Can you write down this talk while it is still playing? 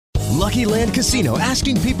Lucky Land Casino,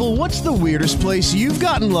 asking people, what's the weirdest place you've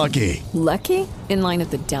gotten lucky? Lucky? In line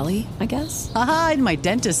at the deli, I guess? Aha, in my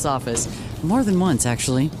dentist's office. More than once,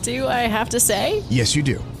 actually. Do I have to say? Yes, you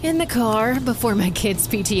do. In the car before my kids'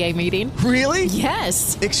 PTA meeting. Really?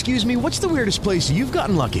 Yes. Excuse me, what's the weirdest place you've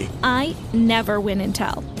gotten lucky? I never win and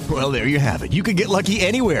tell. Well, there you have it. You can get lucky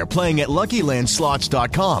anywhere, playing at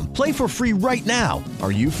LuckyLandSlots.com. Play for free right now.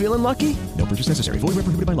 Are you feeling lucky? No purchase necessary. Void where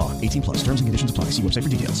prohibited by law. 18 plus. Terms and conditions apply. See website for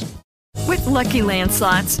details. With Lucky Land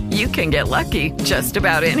Slots, you can get lucky just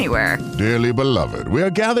about anywhere. Dearly beloved, we are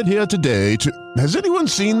gathered here today to... Has anyone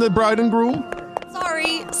seen the bride and groom?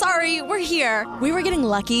 Sorry, we're here. We were getting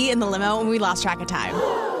lucky in the limo and we lost track of time.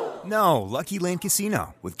 No, Lucky Land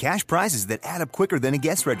Casino, with cash prizes that add up quicker than a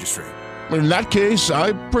guest registry. In that case,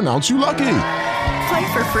 I pronounce you lucky.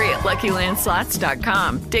 Play for free at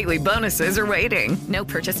LuckyLandSlots.com. Daily bonuses are waiting. No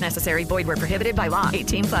purchase necessary. Void where prohibited by law.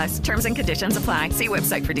 18 plus. Terms and conditions apply. See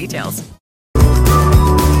website for details.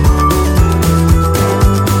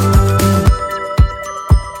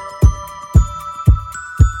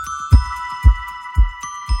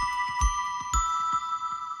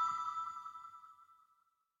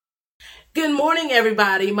 Good morning,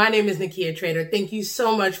 everybody. My name is Nakia Trader. Thank you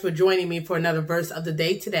so much for joining me for another verse of the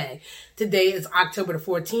day today. Today is October the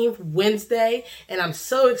 14th, Wednesday, and I'm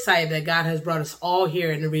so excited that God has brought us all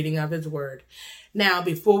here in the reading of His Word. Now,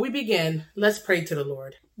 before we begin, let's pray to the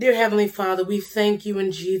Lord. Dear Heavenly Father, we thank you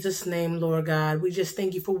in Jesus' name, Lord God. We just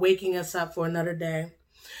thank you for waking us up for another day.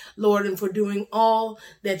 Lord, and for doing all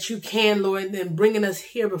that you can, Lord, and bringing us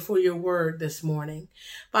here before your word this morning.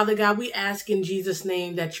 Father God, we ask in Jesus'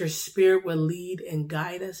 name that your spirit will lead and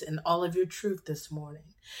guide us in all of your truth this morning.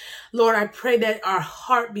 Lord, I pray that our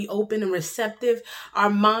heart be open and receptive. Our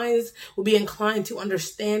minds will be inclined to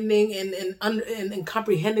understanding and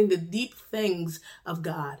comprehending the deep things of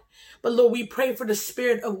God. But Lord, we pray for the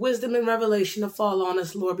spirit of wisdom and revelation to fall on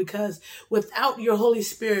us, Lord, because without your Holy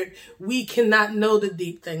Spirit, we cannot know the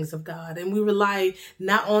deep things of God. And we rely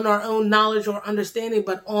not on our own knowledge or understanding,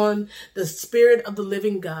 but on the Spirit of the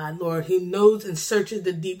living God, Lord, who knows and searches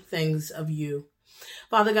the deep things of you.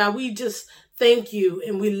 Father God, we just thank you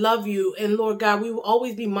and we love you. And Lord God, we will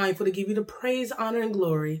always be mindful to give you the praise, honor, and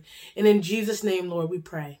glory. And in Jesus' name, Lord, we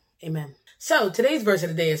pray. Amen. So today's verse of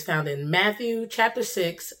the day is found in Matthew chapter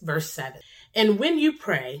 6, verse 7. And when you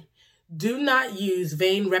pray, do not use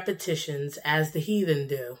vain repetitions as the heathen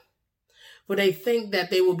do, for they think that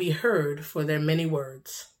they will be heard for their many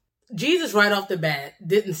words. Jesus right off the bat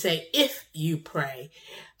didn't say if you pray.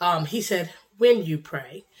 He said when you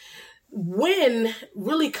pray. When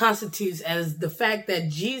really constitutes as the fact that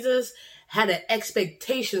Jesus had an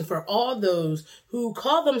expectation for all those who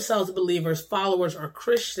call themselves believers, followers, or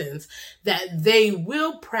Christians, that they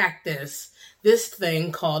will practice this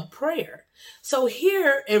thing called prayer. So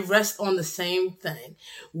here it rests on the same thing.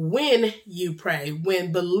 When you pray,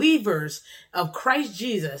 when believers of Christ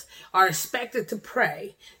Jesus are expected to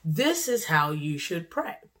pray, this is how you should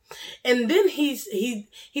pray. And then he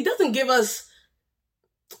doesn't give us,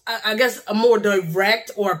 I guess, a more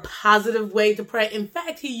direct or positive way to pray. In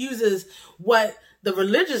fact, he uses what the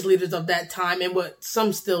religious leaders of that time and what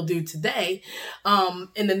some still do today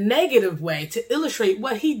in a negative way to illustrate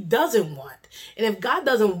what he doesn't want. And if God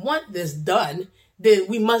doesn't want this done, then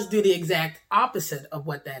we must do the exact opposite of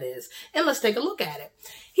what that is. And let's take a look at it.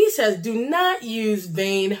 He says, do not use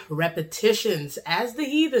vain repetitions as the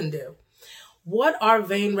heathen do. What are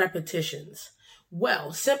vain repetitions?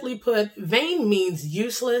 Well, simply put, vain means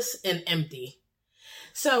useless and empty.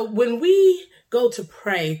 So when we go to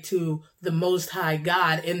pray to the Most High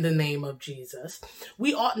God in the name of Jesus,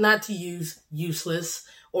 we ought not to use useless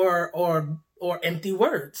or empty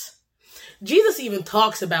words. Jesus even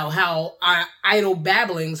talks about how our idle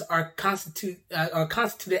babblings are constituted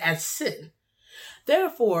as sin.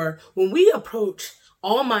 Therefore, when we approach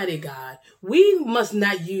Almighty God, we must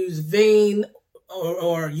not use vain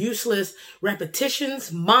or useless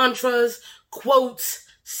repetitions, mantras, quotes,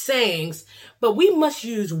 sayings, but we must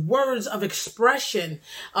use words of expression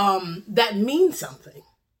that mean something.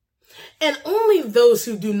 And only those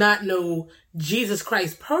who do not know Jesus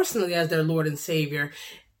Christ personally as their Lord and Savior,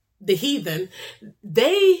 the heathen,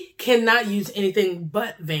 they cannot use anything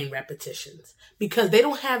but vain repetitions because they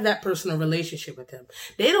don't have that personal relationship with him.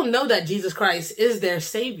 They don't know that Jesus Christ is their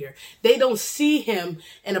Savior. They don't see him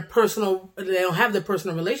they don't have the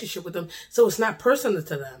personal relationship with him, so it's not personal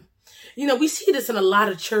to them. You know, we see this in a lot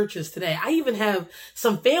of churches today. I even have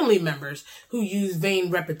some family members who use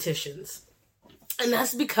vain repetitions. And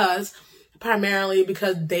that's primarily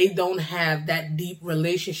because they don't have that deep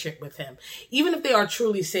relationship with him. Even if they are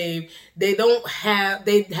truly saved, they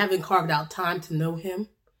haven't carved out time to know him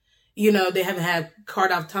They haven't had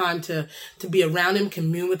carved out time to be around him,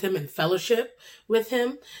 commune with him, and fellowship with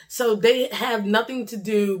him. So they have nothing to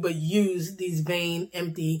do but use these vain,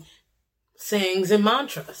 empty sayings and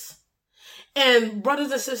mantras. And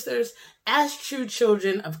brothers and sisters, as true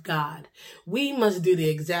children of God, we must do the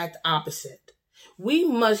exact opposite. We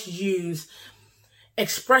must use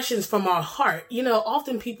expressions from our heart.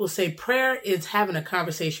 Often people say prayer is having a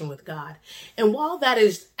conversation with God. And while that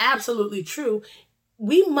is absolutely true,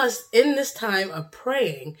 we must, in this time of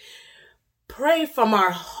praying, pray from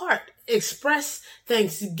our heart, express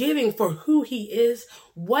thanksgiving for who he is,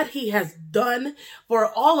 what he has done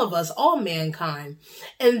for all of us, all mankind.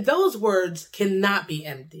 And those words cannot be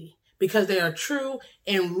empty because they are true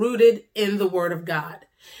and rooted in the word of God.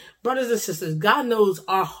 Brothers and sisters, God knows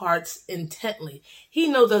our hearts intently. He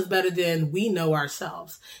knows us better than we know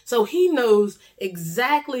ourselves. So he knows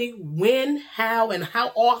exactly when, how, and how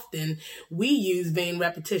often we use vain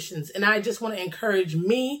repetitions. And I just want to encourage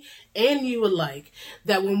me and you alike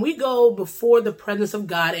that when we go before the presence of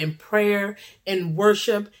God in prayer and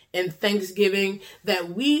worship and thanksgiving, that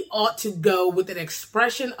we ought to go with an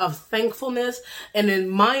expression of thankfulness and then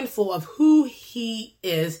mindful of who he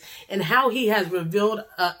is and how he has revealed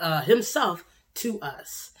himself to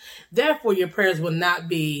us. Therefore, your prayers will not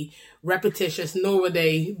be repetitious, nor will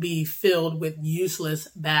they be filled with useless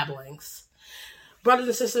babblings. Brothers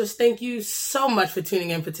and sisters, thank you so much for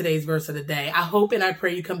tuning in for today's verse of the day. I hope and I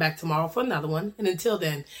pray you come back tomorrow for another one. And until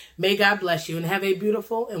then, may God bless you and have a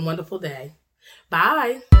beautiful and wonderful day.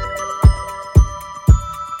 Bye.